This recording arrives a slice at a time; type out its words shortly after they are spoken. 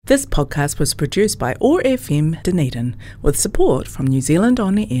This podcast was produced by OAR FM Dunedin with support from New Zealand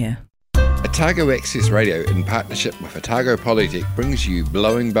On Air. Otago Access Radio, in partnership with Otago Polytech, brings you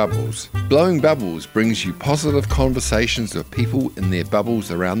Blowing Bubbles. Blowing Bubbles brings you positive conversations with people in their bubbles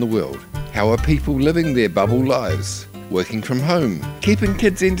around the world. How are people living their bubble lives? Working from home, keeping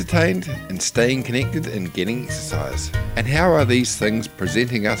kids entertained, and staying connected and getting exercise. And how are these things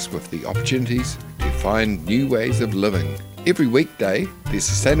presenting us with the opportunities to find new ways of living? Every weekday, the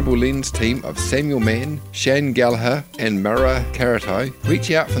Sustainable Lens team of Samuel Mann, Shane Gallagher and Mara Karatai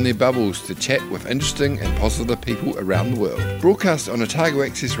reach out from their bubbles to chat with interesting and positive people around the world. Broadcast on Otago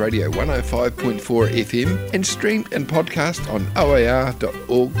Access Radio 105.4 FM and streamed and podcast on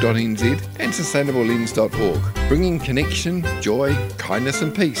oar.org.nz and sustainablelens.org, bringing connection, joy, kindness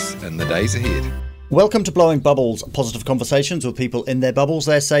and peace in the days ahead. Welcome to Blowing Bubbles, positive conversations with people in their bubbles,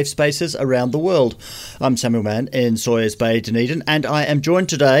 their safe spaces around the world. I'm Samuel Mann in Sawyers Bay, Dunedin, and I am joined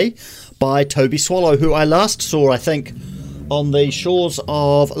today by Toby Swallow, who I last saw, I think, on the shores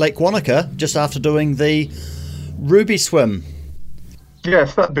of Lake Wanaka just after doing the Ruby swim.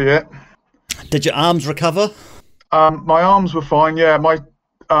 Yes, that'd be it. Did your arms recover? My arms were fine, yeah. My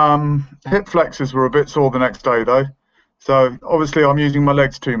hip flexors were a bit sore the next day, though. So, obviously, I'm using my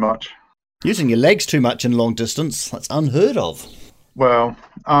legs too much. Using your legs too much in long distance, that's unheard of. Well,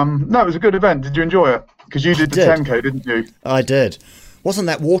 no, it was a good event. Did you enjoy it? Because you did the 10K, didn't you? I did. Wasn't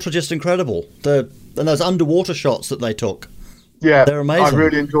that water just incredible? And those underwater shots that they took. Yeah, they're amazing. I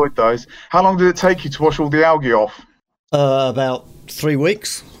really enjoyed those. How long did it take you to wash all the algae off? About 3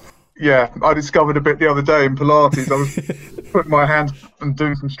 weeks. Yeah, I discovered a bit the other day in Pilates. I was putting my hands and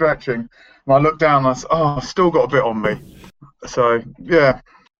doing some stretching. And I looked down and I said, I've still got a bit on me. So, yeah.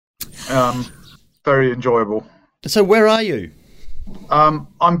 Very enjoyable. So where are you?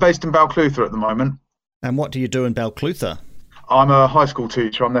 I'm based in Balclutha at the moment. And what do you do in Balclutha? I'm a high school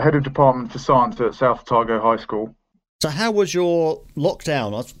teacher. I'm the head of department for science at South Otago High School. So how was your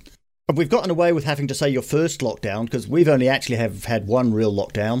lockdown? We've gotten away with having to say your first lockdown because we've only actually have had one real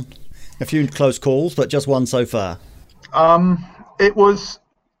lockdown. A few close calls, but just one so far. It was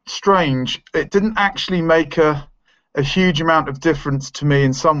strange. It didn't actually make a huge amount of difference to me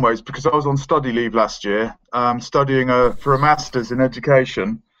in some ways because I was on study leave last year, studying for a master's in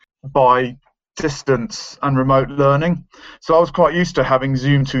education by distance and remote learning. So I was quite used to having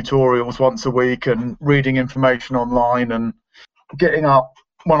Zoom tutorials once a week and reading information online and getting up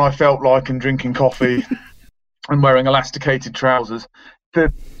when I felt like and drinking coffee and wearing elasticated trousers.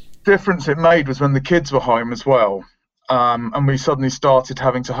 The difference it made was when the kids were home as well. And we suddenly started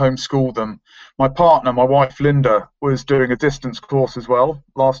having to homeschool them. My partner, my wife Linda, was doing a distance course as well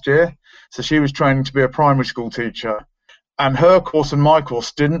last year. So she was training to be a primary school teacher. And her course and my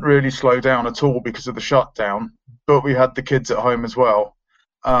course didn't really slow down at all because of the shutdown, but we had the kids at home as well.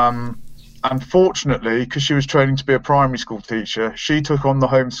 Unfortunately, because she was training to be a primary school teacher, she took on the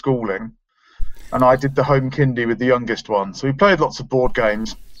homeschooling and I did the home kindy with the youngest one. So we played lots of board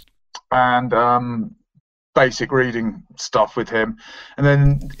games and basic reading stuff with him, and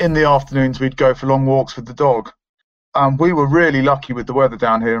then in the afternoons we'd go for long walks with the dog. We were really lucky with the weather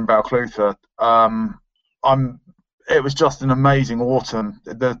down here in Balclutha. It was just an amazing autumn.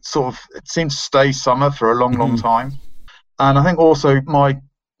 It seemed to stay summer for a long time. And I think also my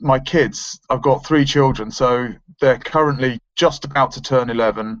kids, I've got 3 children, so they're currently just about to turn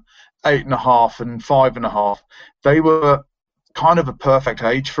 11, 8.5 and 5.5. They were kind of a perfect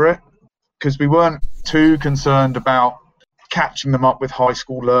age for it, because we weren't too concerned about catching them up with high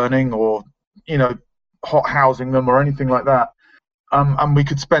school learning or, hot housing them or anything like that. And we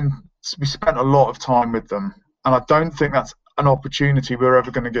spent a lot of time with them. And I don't think that's an opportunity we're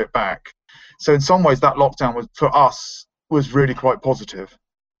ever going to get back. So in some ways that lockdown for us was really quite positive,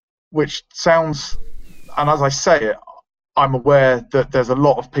 which sounds, and as I say it, I'm aware that there's a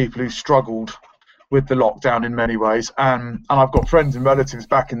lot of people who struggled with the lockdown in many ways. And I've got friends and relatives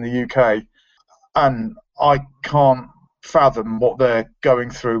back in the UK, and I can't fathom what they're going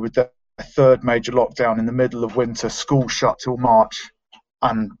through with their third major lockdown in the middle of winter, school shut till March.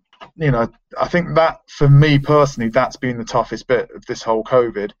 And, I think that, for me personally, that's been the toughest bit of this whole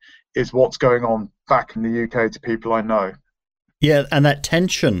COVID, is what's going on back in the UK to people I know. Yeah, and that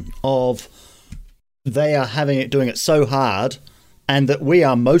tension of they are doing it so hard and that we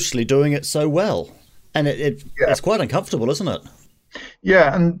are mostly doing it so well. And it's quite uncomfortable, isn't it?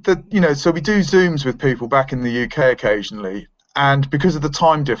 Yeah, and so we do Zooms with people back in the UK occasionally, and because of the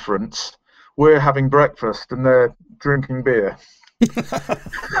time difference, we're having breakfast and they're drinking beer.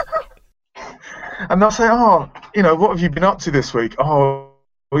 And they'll say, what have you been up to this week? Oh,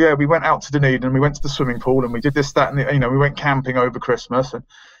 well, yeah, we went out to Dunedin and we went to the swimming pool and we did this, that, and we went camping over Christmas. And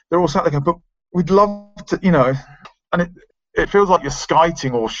they're all sat there going, but we'd love to, you know, and it feels like you're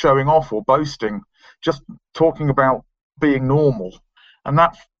skiting or showing off or boasting, just talking about being normal. And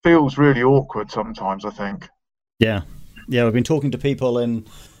that feels really awkward sometimes, I think. Yeah. We've been talking to people in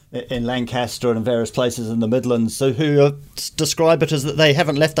Lancaster and in various places in the Midlands who describe it as that they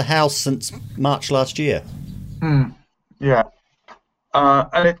haven't left the house since March last year. Yeah.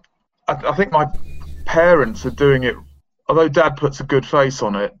 And I think my parents are doing it, although Dad puts a good face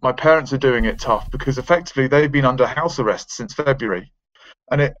on it, my parents are doing it tough because effectively they've been under house arrest since February.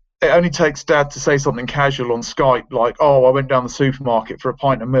 And it only takes Dad to say something casual on Skype like, oh, I went down the supermarket for a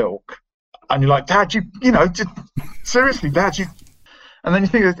pint of milk. And you're like, Dad, seriously, Dad, and then you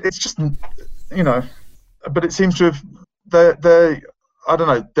think it's just, you know, but it seems to have, they I don't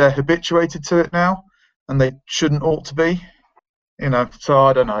know, they're habituated to it now and they ought to be, you know, so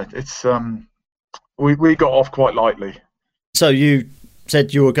I don't know. It's, we got off quite lightly. So you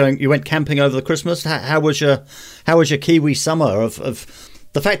said you went camping over the Christmas. How was your Kiwi summer of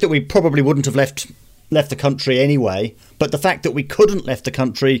the fact that we probably wouldn't have left the country anyway, but the fact that we couldn't left the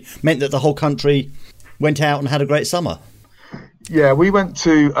country meant that the whole country went out and had a great summer? Yeah, we went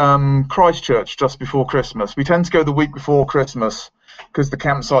to Christchurch just before Christmas. We tend to go the week before Christmas because the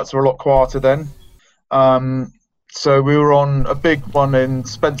campsites are a lot quieter then. So we were on a big one in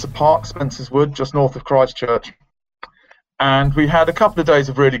Spencer Park, Spencer's Wood, just north of Christchurch. And we had a couple of days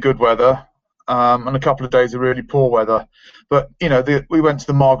of really good weather and a couple of days of really poor weather. But, you know, we went to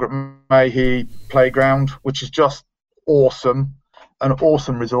the Margaret Mayhew Playground, which is just awesome, an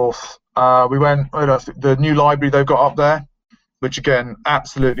awesome resource. We went, the new library they've got up there, which, again,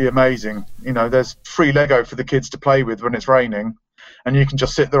 absolutely amazing. You know, there's free Lego for the kids to play with when it's raining, and you can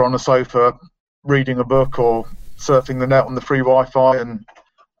just sit there on a sofa reading a book or surfing the net on the free Wi-Fi. And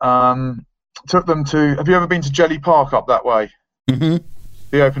took them to, have you ever been to Jelly Park up that way? Mm-hmm.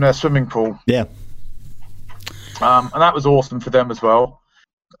 The open-air swimming pool. Yeah. And that was awesome for them as well.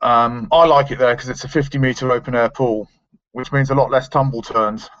 I like it there because it's a 50-metre open-air pool, which means a lot less tumble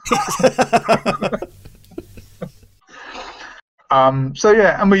turns. So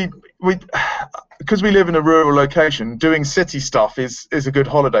yeah, and we because we live in a rural location, doing city stuff is a good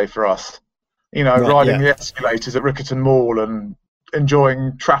holiday for us. You know, riding the escalators at Rickerton Mall and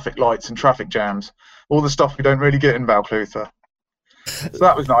enjoying traffic lights and traffic jams, all the stuff we don't really get in Balclutha. So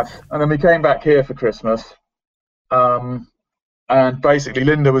that was nice. And then we came back here for Christmas. And basically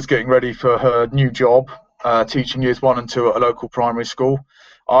Linda was getting ready for her new job, teaching years 1 and 2 at a local primary school.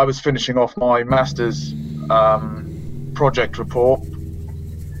 I was finishing off my master's project report.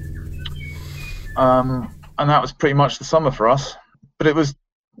 And that was pretty much the summer for us. But it was,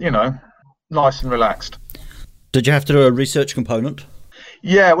 you know, nice and relaxed. Did you have to do a research component?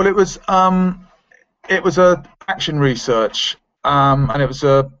 Yeah, well, it was a action research, and it was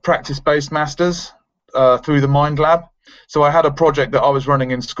a practice-based masters through the Mind Lab. So I had a project that I was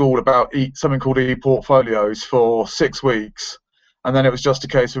running in school about something called e-portfolios for 6 weeks, and then it was just a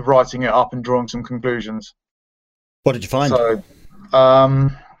case of writing it up and drawing some conclusions. What did you find? So,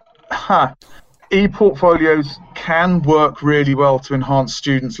 e-portfolios can work really well to enhance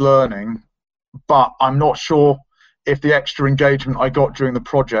students' learning, but I'm not sure if the extra engagement I got during the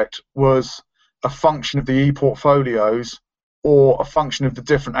project was a function of the e-portfolios or a function of the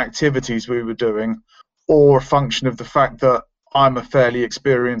different activities we were doing, or a function of the fact that I'm a fairly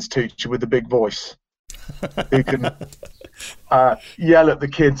experienced teacher with a big voice who can yell at the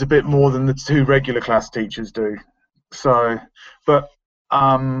kids a bit more than the 2 regular class teachers do. So, but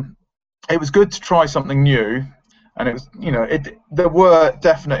it was good to try something new, and it was, you know, there were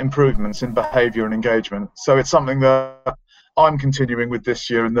definite improvements in behaviour and engagement. So it's something that I'm continuing with this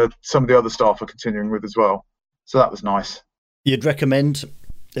year, and that some of the other staff are continuing with as well. So that was nice. You'd recommend,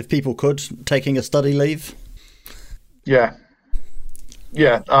 if people could, taking a study leave? Yeah.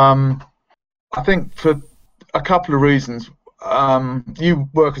 I think for a couple of reasons. You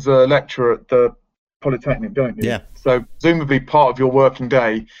work as a lecturer at the Polytechnic, don't you? Yeah. So presumably part of your working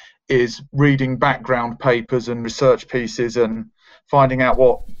day is reading background papers and research pieces and finding out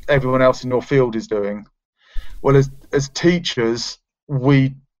what everyone else in your field is doing. Well, as teachers,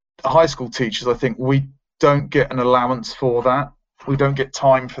 high school teachers, I think we don't get an allowance for that. We don't get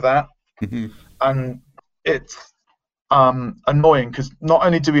time for that. Mm-hmm. And it's annoying because not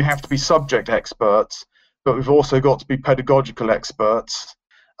only do we have to be subject experts, but we've also got to be pedagogical experts.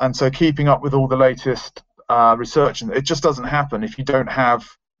 And so keeping up with all the latest research, it just doesn't happen if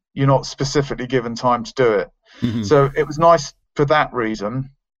you're not specifically given time to do it. Mm-hmm. So it was nice for that reason.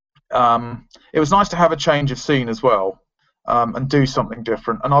 It was nice to have a change of scene as well, and do something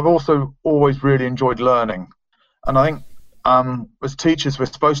different. And I've also always really enjoyed learning. And I think as teachers, we're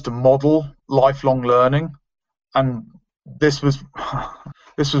supposed to model lifelong learning, and this was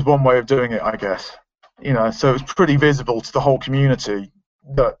one way of doing it, I guess. So it was pretty visible to the whole community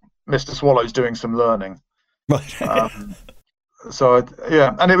that Mr. Swallow's doing some learning. Right. And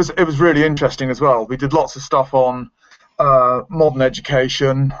it was really interesting as well. We did lots of stuff on modern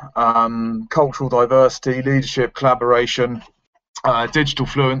education, cultural diversity, leadership, collaboration, digital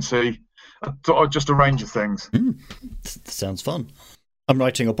fluency, just a range of things. Sounds fun. I'm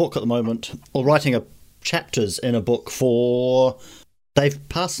writing a book at the moment, or writing chapters in a book for Dave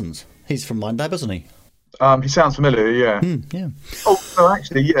Parsons. He's from Minddab, isn't he? He sounds familiar, yeah. Yeah. Oh, no,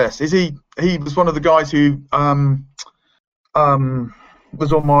 actually, yes. Is he? He was one of the guys who was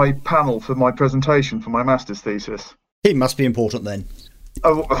on my panel for my presentation for my master's thesis. He must be important then.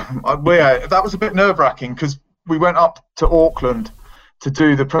 Oh, yeah. That was a bit nerve-wracking because we went up to Auckland to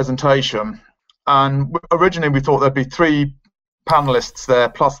do the presentation, and originally we thought there'd be 3 panelists there,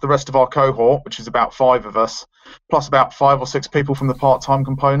 plus the rest of our cohort, which is about 5 of us, plus about 5 or 6 people from the part-time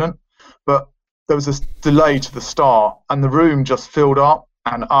component. But there was this delay to the start, and the room just filled up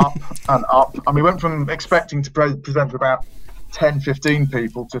and up and up. And we went from expecting to present to about 10, 15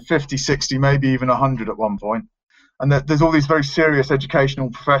 people to 50, 60, maybe even 100 at one point. And there's all these very serious educational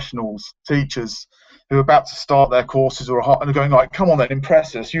professionals, teachers, who are about to start their courses and are going like, come on then,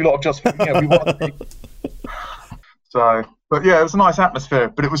 impress us. You lot have just, we want to be. So, but yeah, it was a nice atmosphere,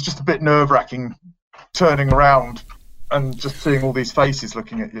 but it was just a bit nerve-wracking turning around and just seeing all these faces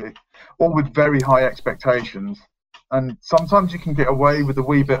looking at you, all with very high expectations. And sometimes you can get away with a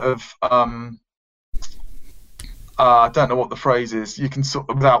wee bit of, I don't know what the phrase is, you can sort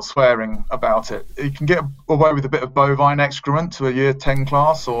of, without swearing about it, you can get away with a bit of bovine excrement to a year 10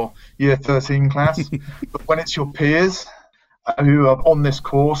 class or year 13 class. But when it's your peers who are on this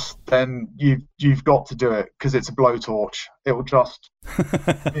course, then you've got to do it, because it's a blowtorch. It will just,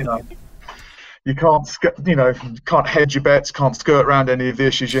 you can't hedge your bets, can't skirt around any of the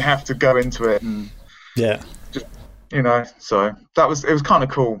issues. You have to go into it, and just, so it was kind of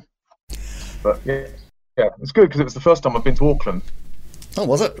cool. But yeah, it's good because it was the first time I've been to Auckland. Oh,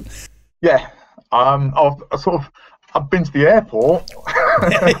 was it? Yeah. I've been to the airport.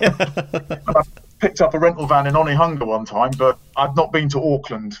 I picked up a rental van in Onehunga one time, but I've not been to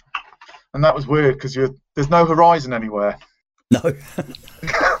Auckland, and that was weird because there's no horizon anywhere. No.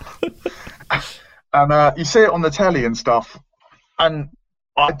 And you see it on the telly and stuff, and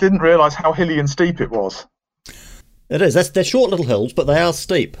I didn't realise how hilly and steep it was. It is. They're short little hills, but they are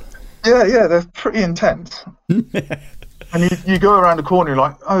steep. Yeah, they're pretty intense. And you go around a corner, you're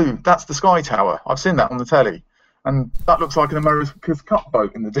like, oh, that's the Sky Tower. I've seen that on the telly. And that looks like an America's Cup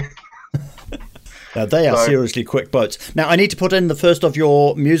boat in the day. Now, they are seriously quick boats. Now, I need to put in the first of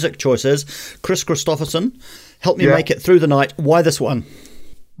your music choices. Chris Christopherson, help me make it through the night. Why this one?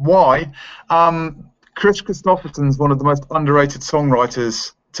 Why? Chris Christopherson's one of the most underrated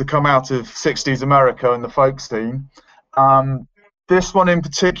songwriters to come out of 60s America and the folk scene. This one in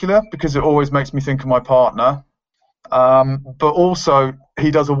particular, because it always makes me think of my partner. But also,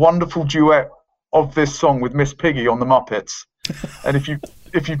 he does a wonderful duet of this song with Miss Piggy on the Muppets. And if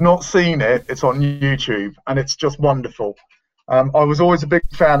you've not seen it, it's on YouTube, and it's just wonderful. I was always a big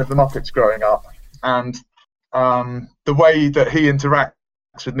fan of the Muppets growing up, and the way that he interacts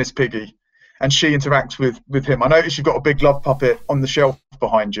with Miss Piggy, and she interacts with him. I notice you've got a big love puppet on the shelf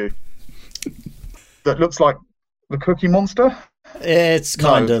behind you that looks like the Cookie Monster. It's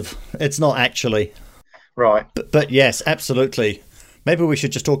kind of. It's not actually. Right. But yes, absolutely. Maybe we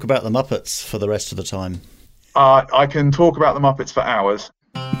should just talk about the Muppets for the rest of the time. I can talk about the Muppets for hours.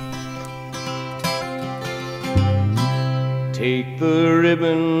 Take the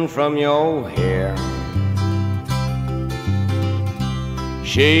ribbon from your hair,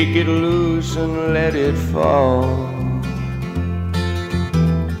 shake it loose and let it fall,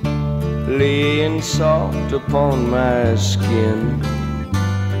 laying soft upon my skin,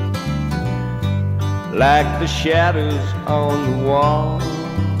 like the shadows on the wall.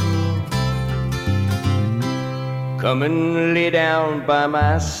 Come and lay down by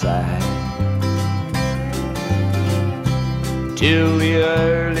my side till the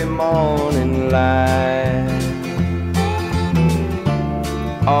early morning light.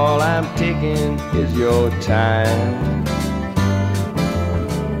 All I'm taking is your time.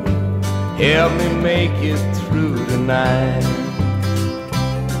 Help me make it through tonight.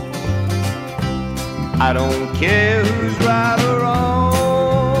 I don't care who's right or wrong.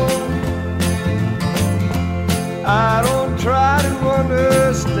 I don't try to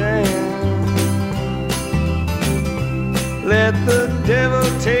understand. Let the devil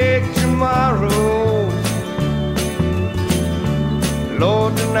take tomorrow.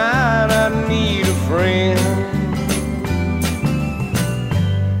 Lord, tonight I need a friend.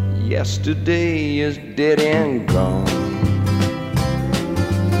 Yesterday is dead and gone,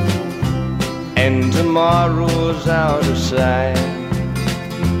 and tomorrow's out of sight.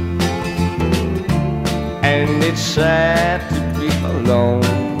 And it's sad to be alone.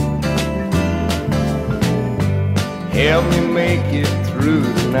 Help me make it through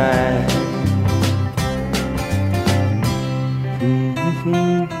the night.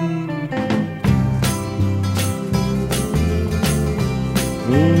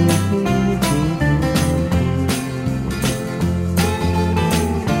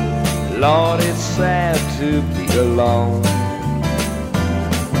 Lord, it's sad to be alone.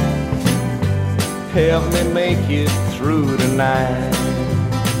 Help me make it through the night.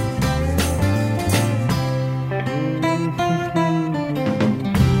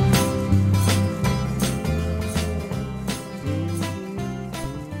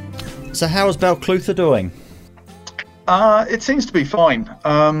 So how is Balclutha doing? It seems to be fine.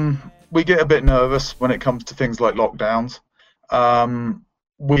 We get a bit nervous when it comes to things like lockdowns.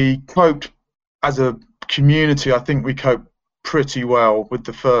 We coped as a community. I think we coped pretty well with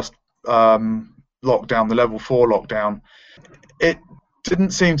the first lockdown, the level 4 lockdown. It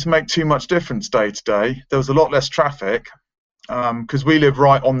didn't seem to make too much difference day to day. There was a lot less traffic because we live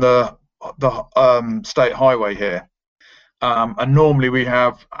right on the state highway here. And normally we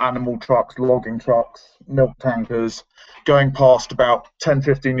have animal trucks, logging trucks, milk tankers going past about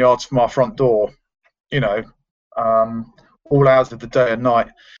 10-15 yards from our front door, you know, all hours of the day and night.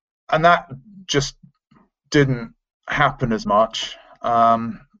 And that just didn't happen as much.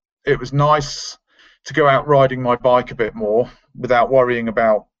 It was nice to go out riding my bike a bit more without worrying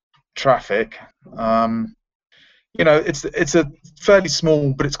about traffic. You know, it's a fairly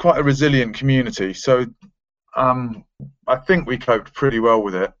small, but it's quite a resilient community. So I think we coped pretty well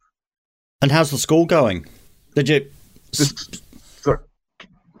with it. And how's the school going? Did you?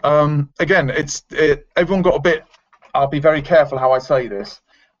 Again, everyone got a bit. I'll be very careful how I say this.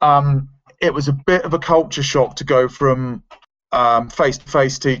 It was a bit of a culture shock to go from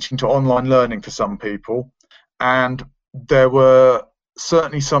face-to-face teaching to online learning for some people, and there were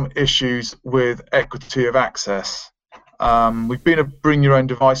certainly some issues with equity of access. We've been a bring your own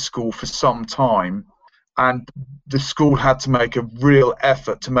device school for some time, and the school had to make a real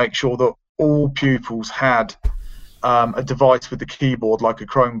effort to make sure that all pupils had a device with a keyboard like a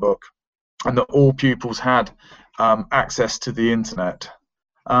Chromebook, and that all pupils had access to the internet.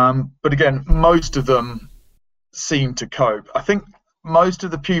 But again, most of them seemed to cope. I think most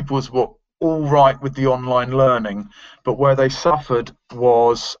of the pupils were all right with the online learning, but where they suffered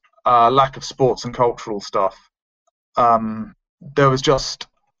was lack of sports and cultural stuff. There was just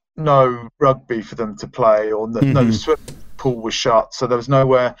no rugby for them to play, or no swimming pool was shut, so there was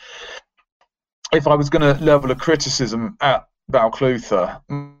nowhere. If I was going to level a criticism at Balclutha,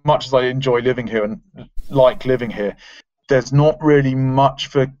 much as I enjoy living here and like living here, there's not really much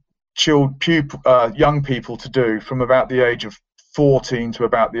for young people to do from about the age of 14 to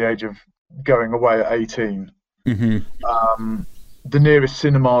about the age of going away at 18. The nearest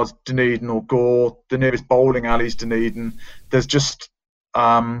cinema is Dunedin or Gore, the nearest bowling alley is Dunedin. There's just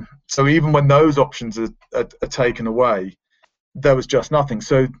so even when those options are taken away, there was just nothing.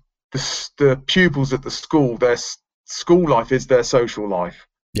 So the pupils at the school, their school life is their social life.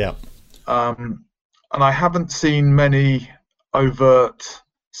 Yeah. And I haven't seen many overt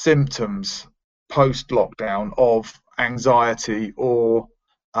symptoms post-lockdown of anxiety or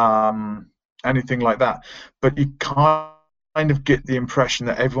anything like that. But you kind of get the impression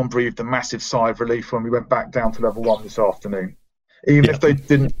that everyone breathed a massive sigh of relief when we went back down to level 1 this afternoon. Even if they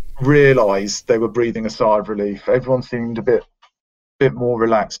didn't realise they were breathing a sigh of relief, everyone seemed a bit more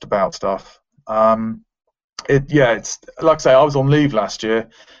relaxed about stuff. It's like I say, I was on leave last year,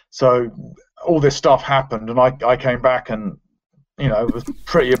 so all this stuff happened, and I came back and was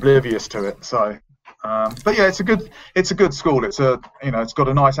pretty oblivious to it. So, but yeah, it's a good school. It's got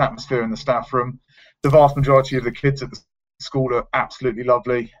a nice atmosphere in the staff room. The vast majority of the kids at the school are absolutely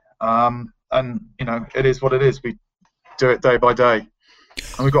lovely, and it is what it is. We do it day by day,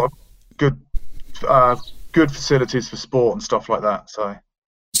 and we've got good facilities for sport and stuff like that.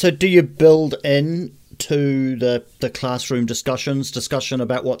 So do you build in to the classroom discussion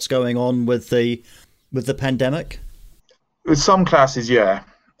about what's going on with the pandemic? With some classes, yeah,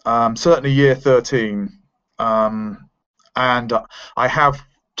 certainly year 13, and I have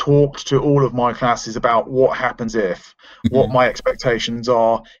talked to all of my classes about what happens if, what my expectations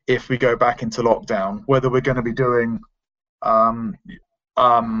are if we go back into lockdown, whether we're going to be doing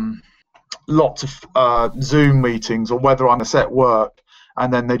lots of Zoom meetings, or whether I'm going to set work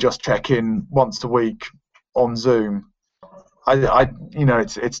and then they just check in once a week on Zoom.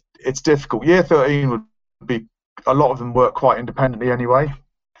 It's difficult. Year 13 would be, a lot of them work quite independently anyway,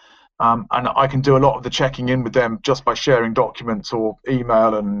 and I can do a lot of the checking in with them just by sharing documents or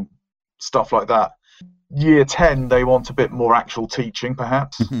email and stuff like that. Year 10, they want a bit more actual teaching,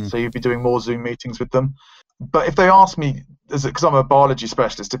 perhaps. So you'd be doing more Zoom meetings with them. But if they ask me, because I'm a biology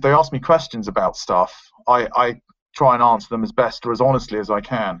specialist, if they ask me questions about stuff, I try and answer them as best or as honestly as I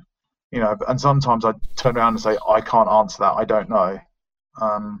can. And sometimes I turn around and say, I can't answer that, I don't know.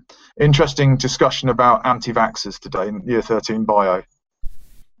 Interesting discussion about anti-vaxxers today in Year 13 bio.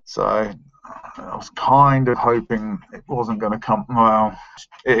 So I was kind of hoping it wasn't going to come. Well,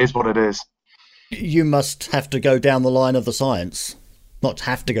 it is what it is. You must have to go down the line of the science. Not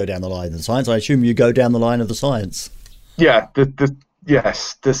have to go down the line of the science. I assume you go down the line of the science. Yeah,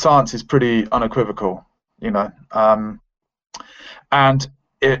 yes, the science is pretty unequivocal, and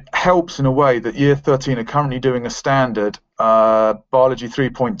it helps in a way that Year 13 are currently doing a standard Biology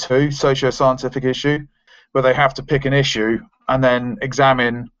 3.2 socio-scientific issue, where they have to pick an issue and then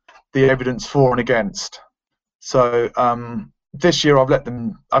examine the evidence for and against. So this year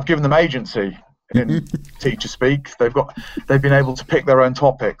I've given them agency in teacher speak. They've been able to pick their own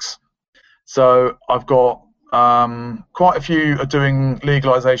topics. So I've got quite a few are doing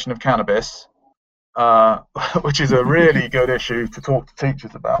legalization of cannabis, which is a really good issue to talk to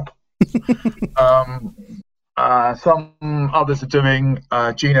teachers about. Some others are doing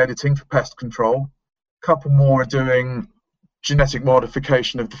gene editing for pest control. A couple more are doing genetic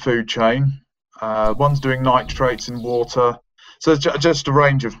modification of the food chain. One's doing nitrates in water. So it's just a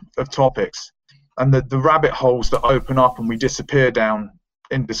range of topics. And the rabbit holes that open up and we disappear down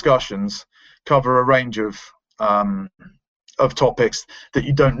in discussions cover a range of topics that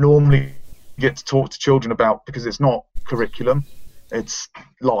you don't normally get to talk to children about, because it's not curriculum, it's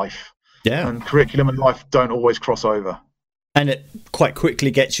life. Yeah. And curriculum and life don't always cross over. And it quite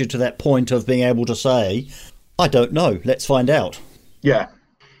quickly gets you to that point of being able to say, I don't know, let's find out. Yeah.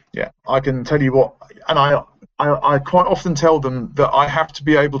 I can tell you what, and I quite often tell them that I have to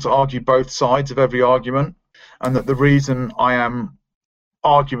be able to argue both sides of every argument, and that the reason I am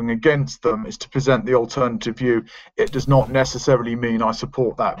arguing against them is to present the alternative view. It does not necessarily mean I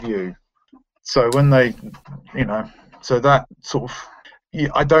support that view. So when they, so that sort of,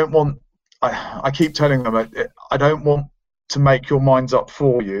 I keep telling them, I don't want to make your minds up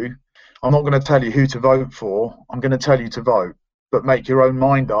for you. I'm not going to tell you who to vote for. I'm going to tell you to vote, but make your own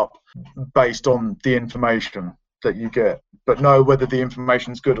mind up based on the information that you get, but know whether the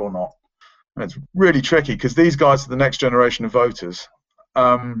information's good or not. And it's really tricky, because these guys are the next generation of voters.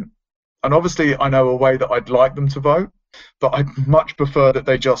 And obviously I know a way that I'd like them to vote, but I'd much prefer that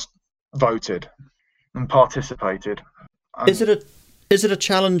they just voted and participated. Is it a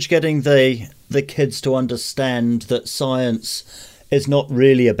challenge getting the kids to understand that science is not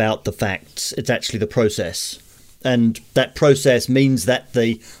really about the facts, it's actually the process, and that process means that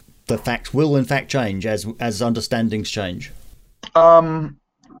the facts will in fact change as understandings change?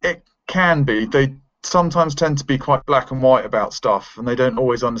 It can be. They sometimes tend to be quite black and white about stuff, and they don't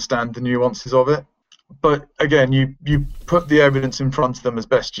always understand the nuances of it. But again, you put the evidence in front of them as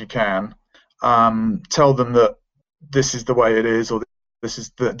best you can. Tell them that this is the way it is, or this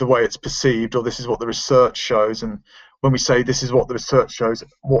is the way it's perceived, or this is what the research shows. And when we say this is what the research shows,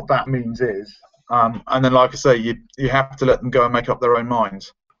 what that means is, and then, like I say, you have to let them go and make up their own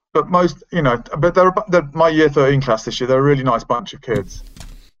minds. But most, but they're my Year 13 class this year. They're a really nice bunch of kids.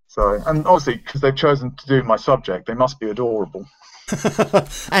 So, and obviously, because they've chosen to do my subject, they must be adorable.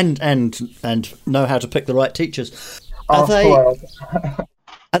 and know how to pick the right teachers. Are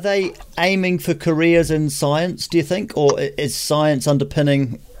they aiming for careers in science, do you think, or is science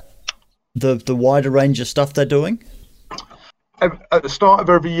underpinning the wider range of stuff they're doing? At the start of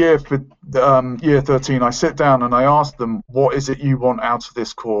every year for Year 13, I sit down and I ask them, what is it you want out of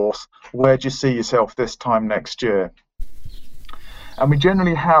this course? Where do you see yourself this time next year? And we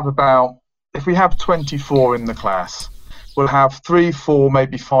generally have if we have 24 in the class, we'll have 3, 4,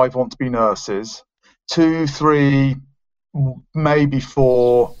 maybe 5 want to be nurses, 2, 3, maybe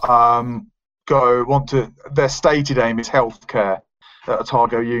 4 their stated aim is healthcare at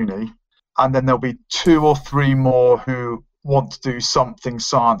Otago Uni, and then there'll be 2 or 3 more who want to do something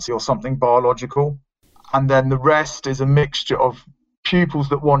sciencey or something biological, and then the rest is a mixture of pupils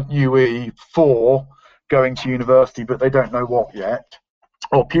that want UE for going to university but they don't know what yet,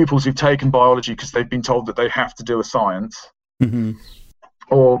 or pupils who've taken biology because they've been told that they have to do a science,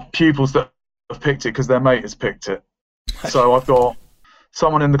 or pupils that have picked it because their mate has picked it. So I've got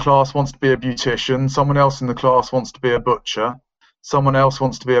someone in the class wants to be a beautician, someone else in the class wants to be a butcher, someone else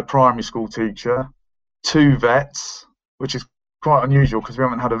wants to be a primary school teacher, 2 vets, which is quite unusual because we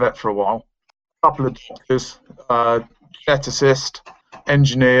haven't had a vet for a while, a couple of doctors, jet assist,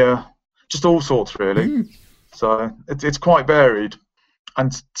 engineer, just all sorts really. So it's quite varied.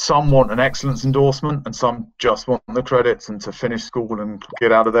 And some want an excellence endorsement, and some just want the credits and to finish school and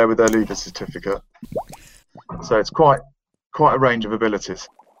get out of there with their leaver certificate. So it's quite a range of abilities.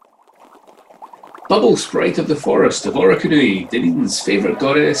 Bubble Sprite of the Forest of Orokonui, Dunedin's favourite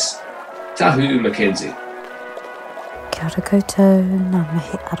goddess, Tahu Mackenzie. Kia ora koutou, nā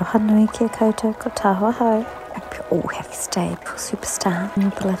mihi aroha nui kia koutou ko tāua hau. I hope you all have stayed for Superstar in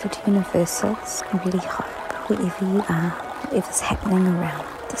your beloved universes. I really hope wherever you are, whatever's happening around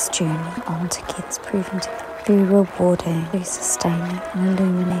this journey on together is proving to be very rewarding, very sustaining and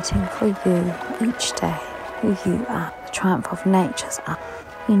illuminating for you each day, who you are. The triumph of nature's art,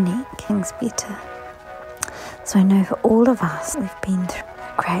 unique, things better. So I know for all of us, we've been through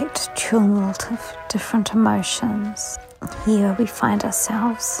a great tumult of different emotions. Here we find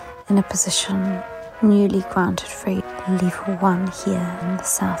ourselves in a position newly granted free, level 1 here in the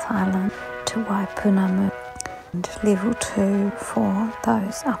South Island to Waipunamu, and level 2 for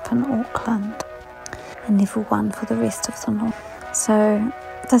those up in Auckland, and level 1 for the rest of the north. So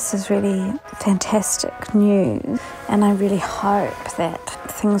this is really fantastic news, and I really hope that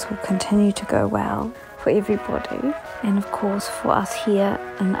things will continue to go well for everybody. And of course for us here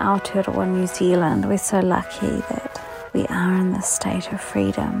in Aotearoa, New Zealand, we're so lucky that we are in this state of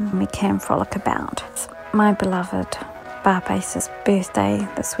freedom and we can frolic about. It's my beloved Barbase's birthday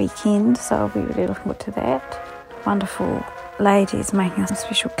this weekend, so I'll be really looking forward to that. Wonderful ladies making some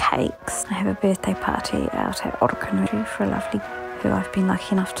special cakes. I have a birthday party out at Orokonui for a lovely who I've been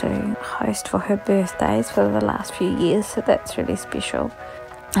lucky enough to host for her birthdays for the last few years, so that's really special.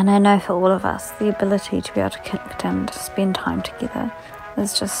 And I know for all of us, the ability to be able to connect and spend time together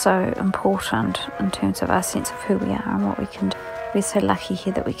is just so important in terms of our sense of who we are and what we can do. We're so lucky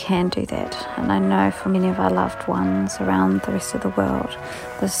here that we can do that. And I know for many of our loved ones around the rest of the world,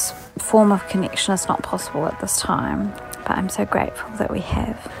 this form of connection is not possible at this time. But I'm so grateful that we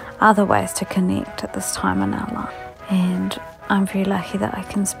have other ways to connect at this time in our life. And I'm very lucky that I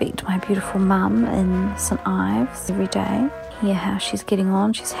can speak to my beautiful mum in St Ives every day, hear how she's getting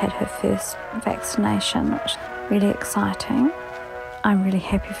on. She's had her first vaccination, which is really exciting. I'm really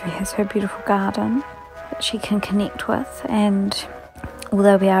happy she has her beautiful garden that she can connect with, and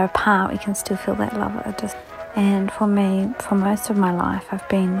although we are apart, we can still feel that love at a distance. And for me, for most of my life, I've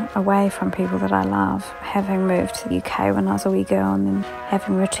been away from people that I love, having moved to the UK when I was a wee girl and then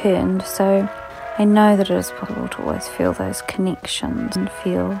having returned. So I know that it is possible to always feel those connections and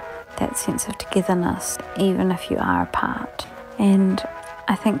feel that sense of togetherness, even if you are apart. And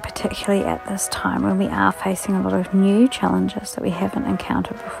I think particularly at this time when we are facing a lot of new challenges that we haven't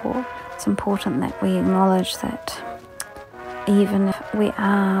encountered before, it's important that we acknowledge that even if we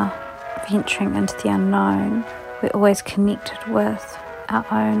are venturing into the unknown, we're always connected with our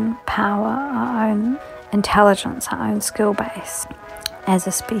own power, our own intelligence, our own skill base. As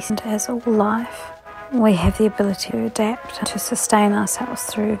a species, as all life, we have the ability to adapt and to sustain ourselves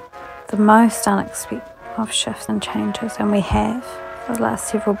through the most unexpected of shifts and changes, and we have for the last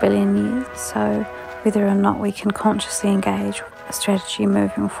several billion years. So whether or not we can consciously engage with a strategy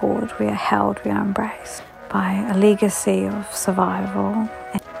moving forward, we are held, we are embraced by a legacy of survival.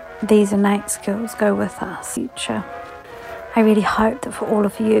 And these innate skills go with us in the future. I really hope that for all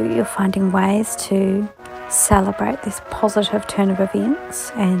of you, you're finding ways to celebrate this positive turn of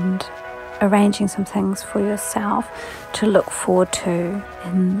events and arranging some things for yourself to look forward to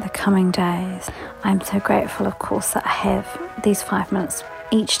in the coming days. I'm so grateful, of course, that I have these 5 minutes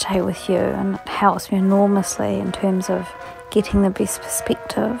each day with you, and it helps me enormously in terms of getting the best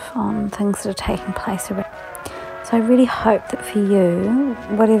perspective on things that are taking place around. So I really hope that for you,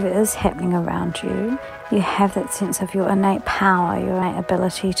 whatever is happening around you, you have that sense of your innate power, your innate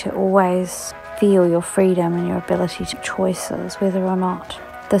ability to always feel your freedom and your ability to choices, whether or not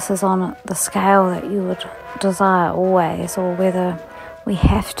this is on the scale that you would desire always, or whether we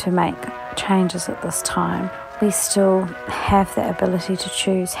have to make changes at this time. We still have the ability to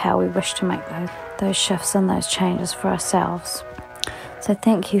choose how we wish to make those shifts and those changes for ourselves. So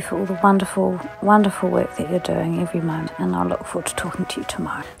thank you for all the wonderful, wonderful work that you're doing every moment, and I'll look forward to talking to you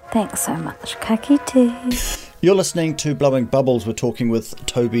tomorrow. Thanks so much. Ka kite. You're listening to Blowing Bubbles. We're talking with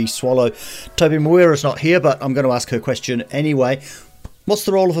Toby Swallow. Toby Moira's not here, but I'm going to ask her question anyway. What's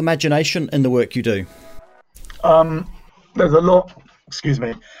the role of imagination in the work you do? There's a lot, there's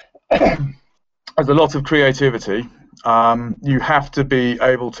a lot of creativity. You have to be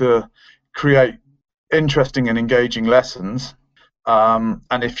able to create interesting and engaging lessons, And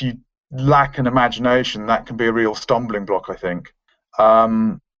if you lack an imagination, that can be a real stumbling block, I think.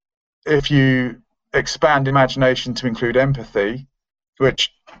 If you expand imagination to include empathy,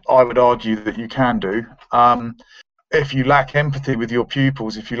 which I would argue that you can do, if you lack empathy with your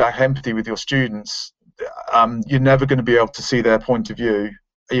pupils, if you lack empathy with your students, you're never going to be able to see their point of view.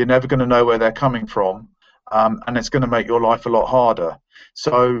 You're never going to know where they're coming from, and it's going to make your life a lot harder.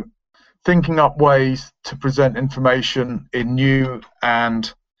 So thinking up ways to present information in new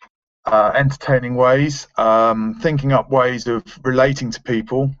and entertaining ways, thinking up ways of relating to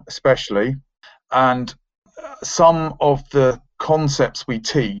people especially, and some of the concepts we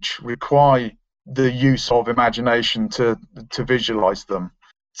teach require the use of imagination to visualize them.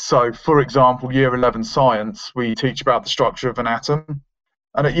 So for example, year 11 science, we teach about the structure of an atom,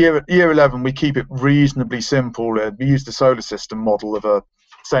 and at year 11 we keep it reasonably simple. We use the solar system model of a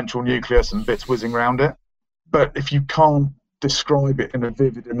central nucleus and bits whizzing around it. But if you can't describe it in a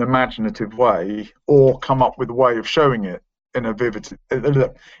vivid and imaginative way, or come up with a way of showing it in a vivid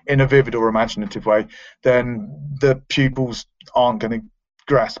or imaginative way, then the pupils aren't going to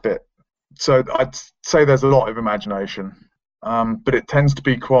grasp it. So I'd say there's a lot of imagination, but it tends to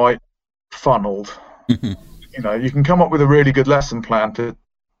be quite funneled. You know, you can come up with a really good lesson plan for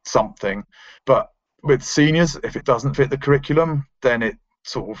something, but with seniors, if it doesn't fit the curriculum, then it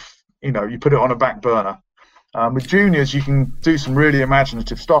sort of, you know, you put it on a back burner. With juniors, you can do some really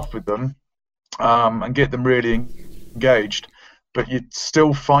imaginative stuff with them, and get them really engaged, but you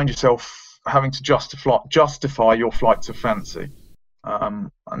still find yourself having to justify your flights of fancy,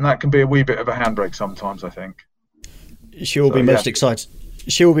 and that can be a wee bit of a handbrake sometimes, I think. She will be most excited.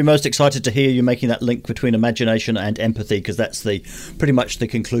 She will be most excited to hear you making that link between imagination and empathy, because that's pretty much the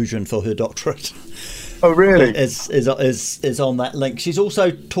conclusion for her doctorate. Oh, really? Is on that link. She's also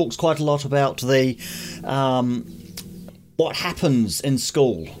talks quite a lot about the what happens in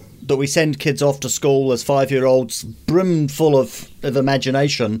school. That we send kids off to school as 5-year-olds, brim full of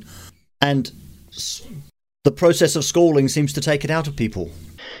imagination, and the process of schooling seems to take it out of people.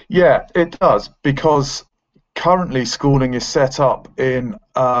 Yeah, it does, because currently schooling is set up in,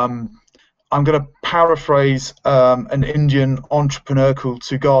 I'm going to paraphrase an Indian entrepreneur called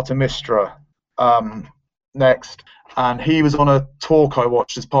Sugata Mishra next, and he was on a talk I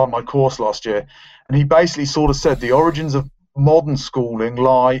watched as part of my course last year, and he basically sort of said the origins of modern schooling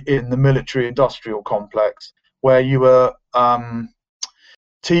lie in the military-industrial complex, where you were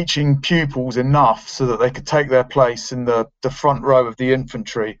teaching pupils enough so that they could take their place in the front row of the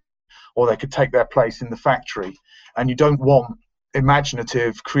infantry, or they could take their place in the factory. And you don't want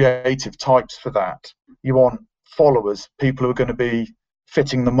imaginative, creative types for that. You want followers, people who are going to be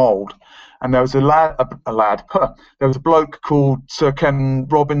fitting the mould. And there was there was a bloke called Sir Ken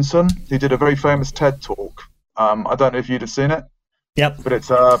Robinson who did a very famous TED talk. I don't know if you'd have seen it. Yep. But it's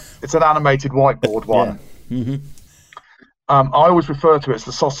an animated whiteboard one. Yeah. Mm-hmm. I always refer to it as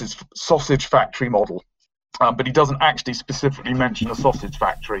the sausage factory model. But he doesn't actually specifically mention a sausage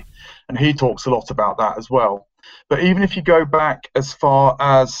factory, and he talks a lot about that as well. But even if you go back as far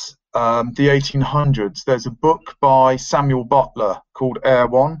as the 1800s, there's a book by Samuel Butler called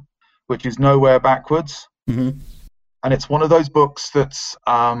Erewhon, which is Nowhere Backwards. Mm-hmm. And it's one of those books that's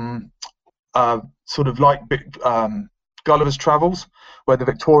sort of like Gulliver's Travels, where the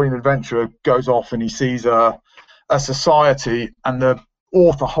Victorian adventurer goes off and he sees a society, and the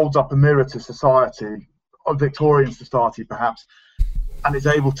author holds up a mirror to society, of Victorian society perhaps, and is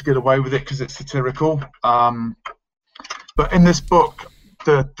able to get away with it because it's satirical. But in this book,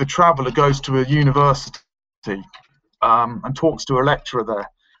 the traveller goes to a university and talks to a lecturer there,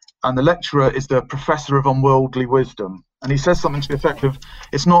 and the lecturer is the professor of unworldly wisdom, and he says something to the effect of,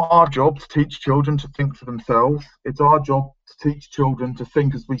 it's not our job to teach children to think for themselves, it's our job to teach children to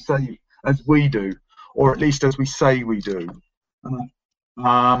think as we do, or at least as we say we do.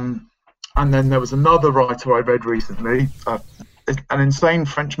 And then there was another writer I read recently, an insane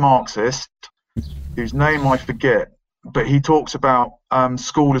French Marxist, whose name I forget, but he talks about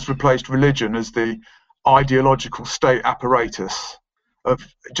school has replaced religion as the ideological state apparatus of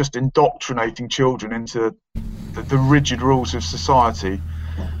just indoctrinating children into the rigid rules of society.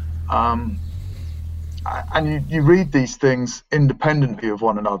 And you read these things independently of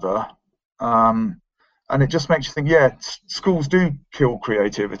one another, and it just makes you think, yeah, schools do kill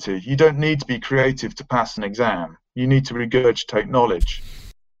creativity. You don't need to be creative to pass an exam. You need to regurgitate knowledge.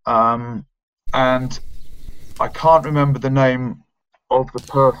 And I can't remember the name of the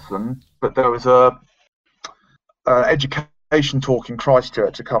person, but there was a education talk in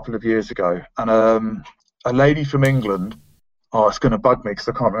Christchurch a couple of years ago, and a lady from England it's going to bug me because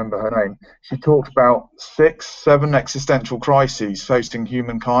I can't remember her name. She talked about 6, 7 existential crises facing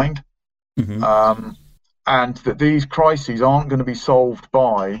humankind, and that these crises aren't going to be solved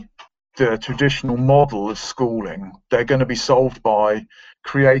by the traditional model of schooling. They're going to be solved by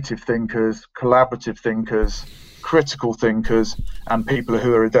creative thinkers, collaborative thinkers, critical thinkers, and people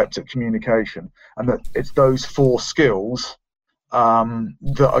who are adept at communication. And that it's those 4 skills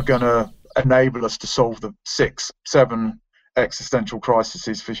that are going to enable us to solve the 6, 7 existential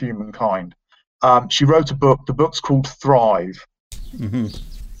crises for humankind. She wrote a book. The book's called Thrive,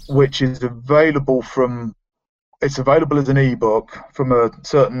 which is available it's available as an ebook from a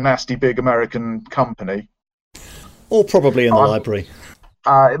certain nasty big American company. Or probably in the library.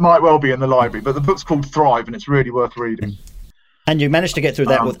 It might well be in the library, but the book's called Thrive, and it's really worth reading. And you managed to get through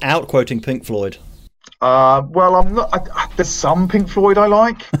that without quoting Pink Floyd. Well, I'm not. There's some Pink Floyd I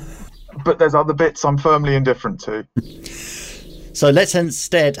like, but there's other bits I'm firmly indifferent to. So let's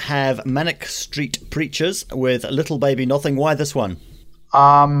instead have Manic Street Preachers with Little Baby Nothing. Why this one?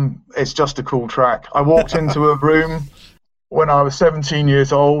 It's just a cool track. I walked into a room when I was 17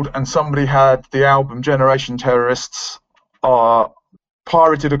 years old, and somebody had the album Generation Terrorists,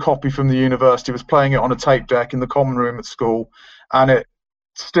 pirated a copy from the university, was playing it on a tape deck in the common room at school, and it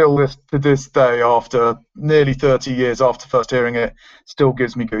still, to this day, after nearly 30 years after first hearing it, still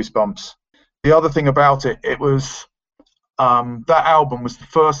gives me goosebumps. The other thing about it, it was that album was the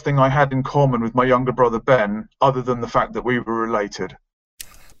first thing I had in common with my younger brother Ben, other than the fact that we were related.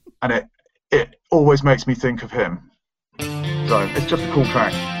 And it always makes me think of him. So it's just a cool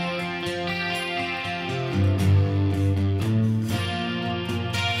track.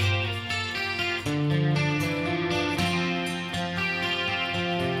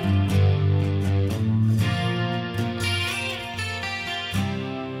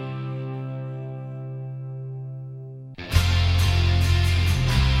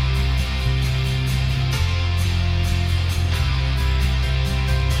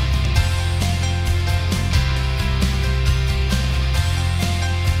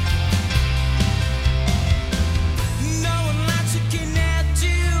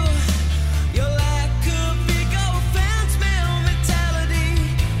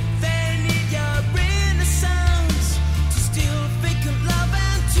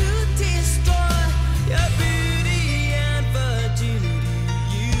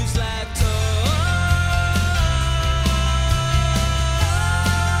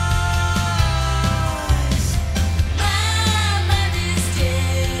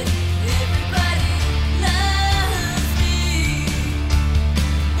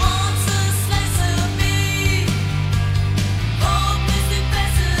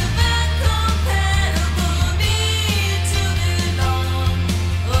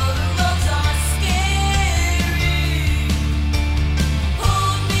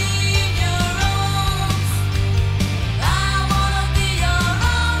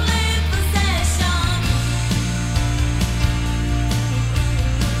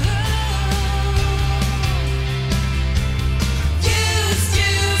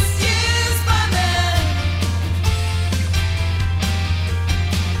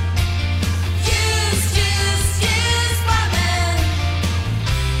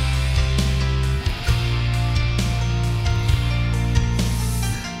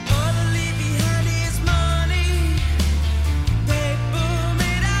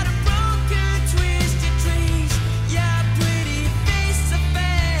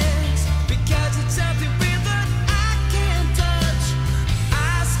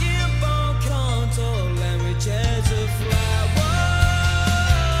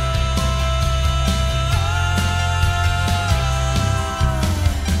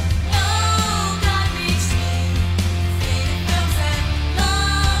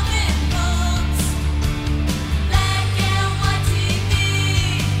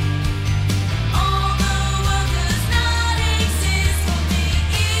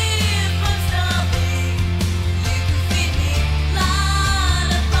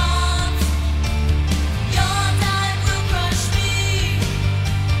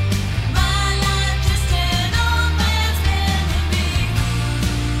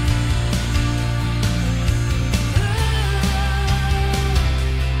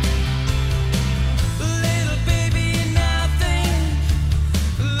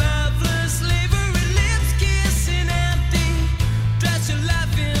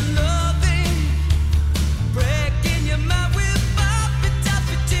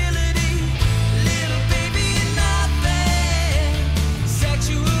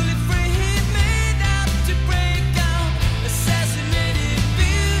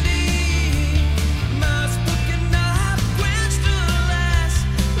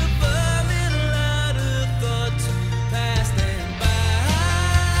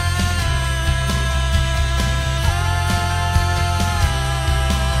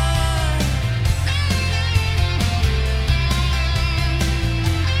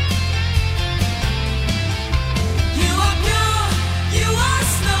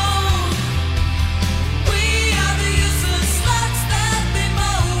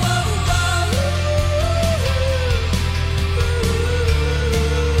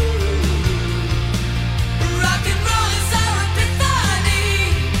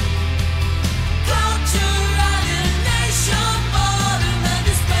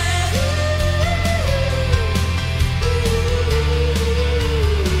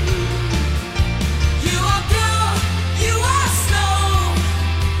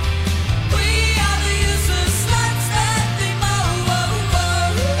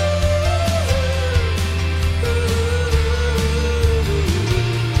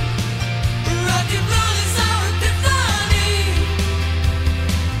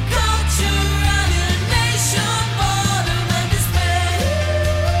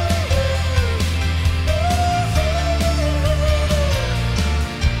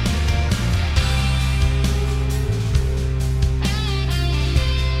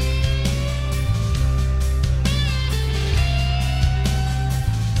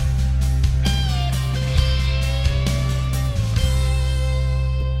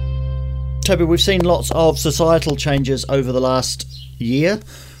 Toby, we've seen lots of societal changes over the last year.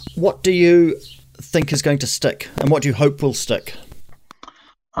 What do you think is going to stick, and what do you hope will stick?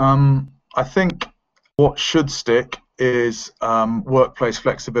 I think what should stick is workplace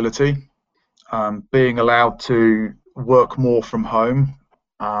flexibility, being allowed to work more from home,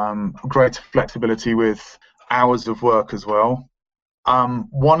 greater flexibility with hours of work as well.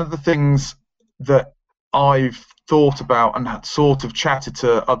 One of the things that I've thought about and had sort of chatted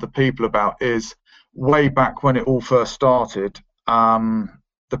to other people about is way back when it all first started,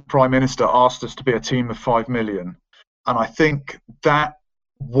 the Prime Minister asked us to be a team of 5 million. And I think that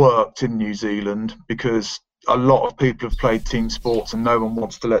worked in New Zealand because a lot of people have played team sports and no one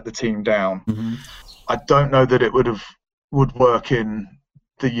wants to let the team down. Mm-hmm. I don't know that it would work in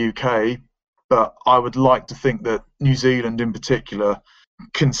the UK, but I would like to think that New Zealand in particular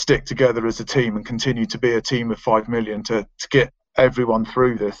can stick together as a team and continue to be a team of 5 million to get everyone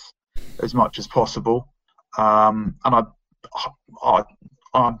through this as much as possible. And I'm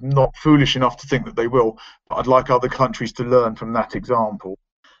not foolish enough to think that they will, but I'd like other countries to learn from that example.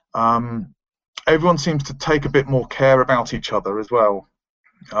 Everyone seems to take a bit more care about each other as well.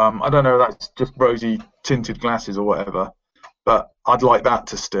 I don't know if that's just rosy tinted glasses or whatever, but I'd like that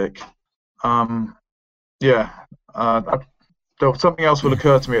to stick. Something else will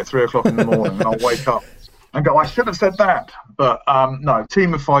occur to me at 3 o'clock in the morning and I'll wake up and go, I should have said that. But no,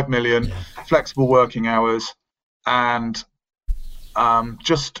 team of 5 million, flexible working hours, and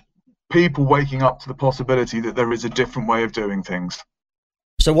just people waking up to the possibility that there is a different way of doing things.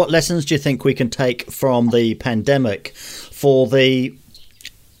 So what lessons do you think we can take from the pandemic for the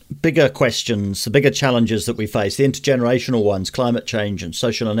bigger questions, the bigger challenges that we face, the intergenerational ones, climate change and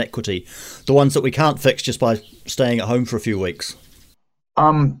social inequity, the ones that we can't fix just by staying at home for a few weeks?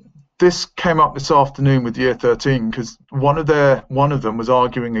 This came up this afternoon with Year 13 because one of them was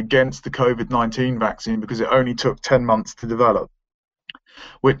arguing against the COVID-19 vaccine because it only took 10 months to develop,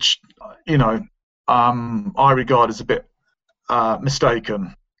 which, I regard as a bit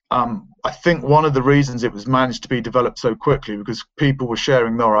mistaken. I think one of the reasons it was managed to be developed so quickly because people were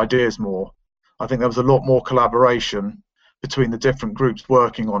sharing their ideas more. I think there was a lot more collaboration between the different groups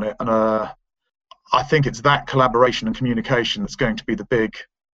working on it, and I think it's that collaboration and communication that's going to be the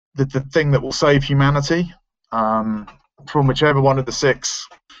thing that will save humanity from whichever one of the 6,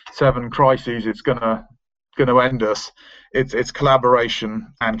 7 crises it's going to end us. It's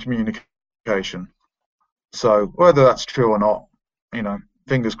collaboration and communication. So whether that's true or not,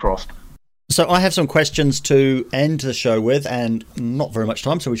 fingers crossed. So I have some questions to end the show with, and not very much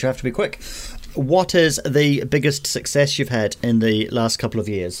time, so we should have to be quick. What is the biggest success you've had in the last couple of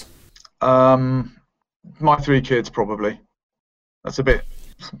years? My 3 kids, probably. That's a bit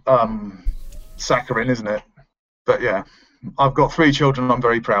saccharine, isn't it? But yeah, I've got 3 children I'm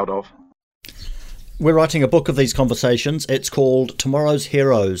very proud of. We're writing a book of these conversations. It's called Tomorrow's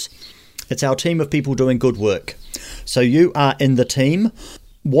Heroes. It's our team of people doing good work. So you are in the team.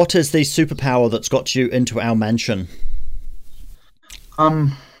 What is the superpower that's got you into our mansion?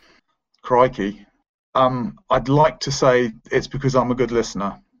 Crikey. I'd like to say it's because I'm a good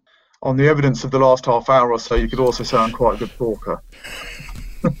listener. On the evidence of the last half hour or so, you could also say I'm quite a good talker.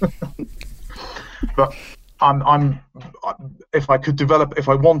 But if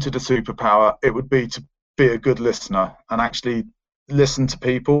I wanted a superpower, it would be to be a good listener and actually listen to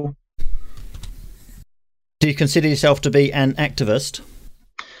people. Do you consider yourself to be an activist?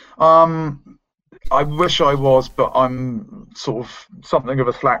 I wish I was, but I'm sort of something of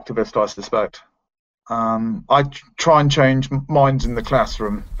a slacktivist, I suspect. I try and change minds in the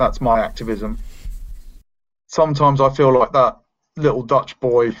classroom. That's my activism. Sometimes I feel like that little Dutch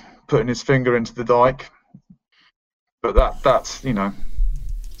boy putting his finger into the dike. But that's.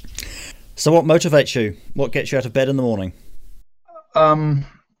 So what motivates you? What gets you out of bed in the morning?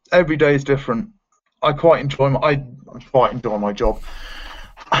 Every day is different. I quite enjoy my job.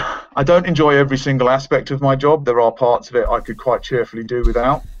 I don't enjoy every single aspect of my job. There are parts of it I could quite cheerfully do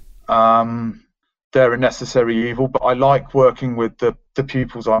without. They're a necessary evil, but I like working with the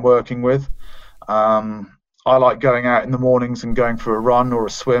pupils I'm working with. I like going out in the mornings and going for a run or a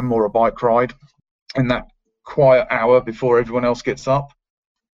swim or a bike ride in that quiet hour before everyone else gets up.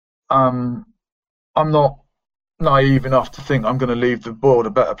 I'm not naive enough to think I'm going to leave the world a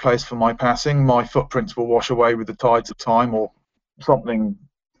better place for my passing. My footprints will wash away with the tides of time or something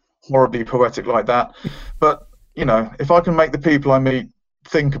horribly poetic like that. But, if I can make the people I meet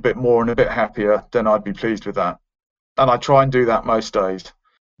think a bit more and a bit happier, then I'd be pleased with that. And I try and do that most days.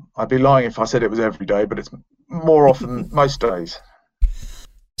 I'd be lying if I said it was every day, but it's more often most days.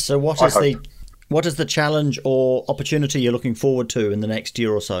 So what is the challenge or opportunity you're looking forward to in the next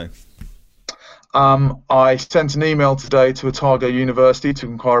year or so? I sent an email today to Otago University to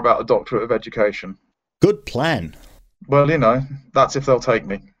inquire about a doctorate of education. Good plan. Well, that's if they'll take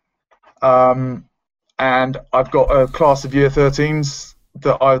me. And I've got a class of Year 13s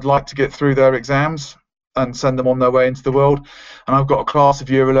that I'd like to get through their exams and send them on their way into the world. And I've got a class of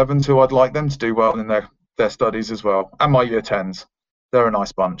Year 11s who I'd like them to do well in their studies as well. And my Year 10s. They're a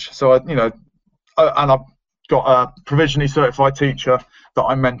nice bunch. So, and I've got a provisionally certified teacher that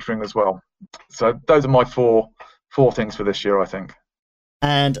I'm mentoring as well. So those are my four things for this year, I think.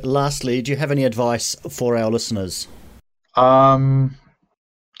 And lastly, do you have any advice for our listeners?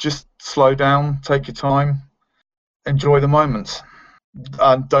 Just slow down, take your time, enjoy the moments,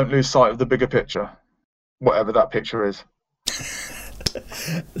 and don't lose sight of the bigger picture, whatever that picture is.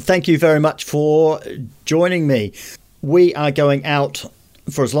 Thank you very much for joining me. We are going out,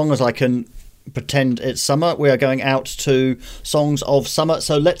 for as long as I can pretend it's summer, we are going out to Songs of Summer.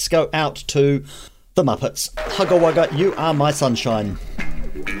 So let's go out to the Muppets. Hugga Wugga, You Are My Sunshine.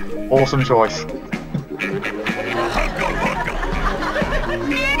 Awesome choice. Hugga Wugga.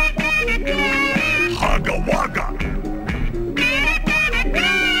 Hugga Wugga.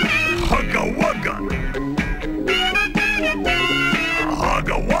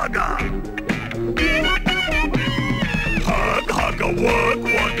 Hugga Wugga. Hugga Wug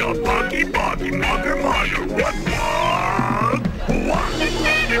Wugga Buggy Buggy Mugger Mugger Wug Wug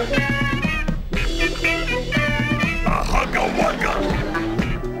Hugga Wugga.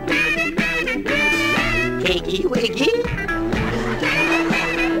 Higgy Wiggy.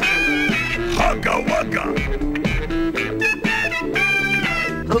 Hugga Wugga.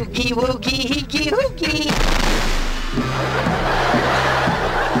 Hoogie Woogie Higgy Hoogie.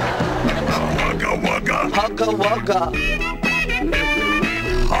 Hugga Wugga. Hugga Wugga.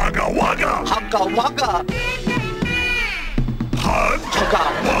 Hugga Wugga. Hugga Wugga. Hugga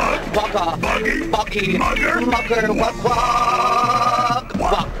Wugga. Buggy Buggy. Mugger Mugger Wug Wug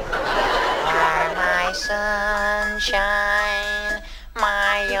Wug. Are my sunshine,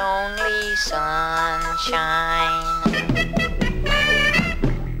 my only sunshine.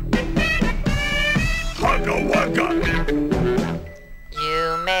 Hugga Wugga.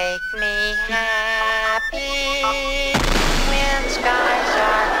 You make me happy when skies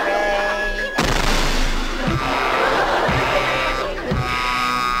are gray.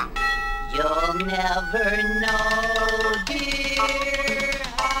 You'll never know, dear,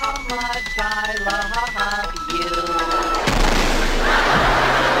 how much I love you.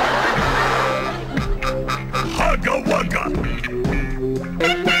 Hugga Wugga.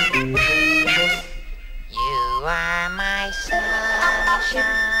 You are my sunshine,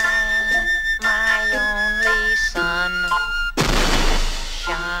 my only sunshine.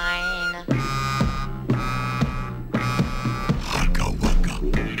 Hugga Wugga.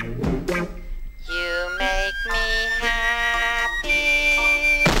 You make me happy.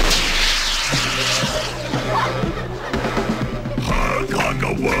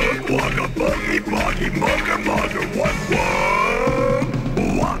 Hugga Wug Wugga Buggy Buggy Mugger Mugger Wug Wug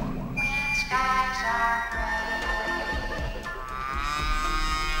Wug. When skies are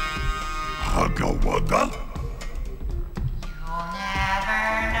Hugga Wugga. you'll never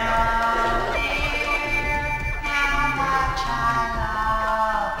know, dear, how much I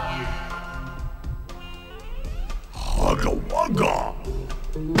love you. Hugga Wugga.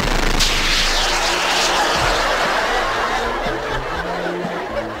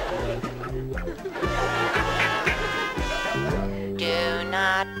 Do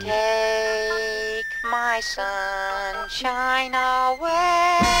not take my sunshine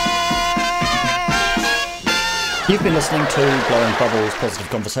away. You've been listening to Blowing Bubbles, positive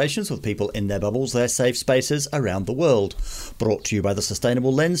conversations with people in their bubbles, their safe spaces around the world. Brought to you by the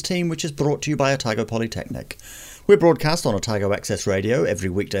Sustainable Lens team, which is brought to you by Otago Polytechnic. We're broadcast on Otago Access Radio every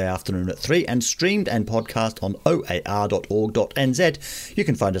weekday afternoon at 3 and streamed and podcast on oar.org.nz. You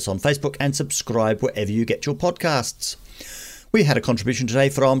can find us on Facebook and subscribe wherever you get your podcasts. We had a contribution today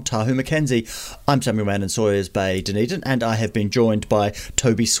from Tahu Mackenzie. I'm Samuel Mann in Sawyers Bay, Dunedin, and I have been joined by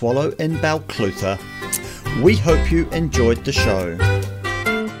Toby Swallow in Balclutha. We hope you enjoyed the show.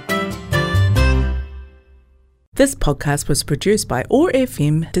 This podcast was produced by OAR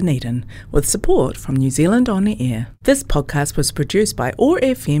FM Dunedin with support from New Zealand On the Air. This podcast was produced by OAR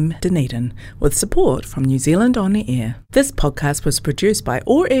FM Dunedin with support from New Zealand On the Air. This podcast was produced by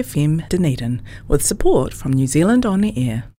OAR FM Dunedin with support from New Zealand On the Air.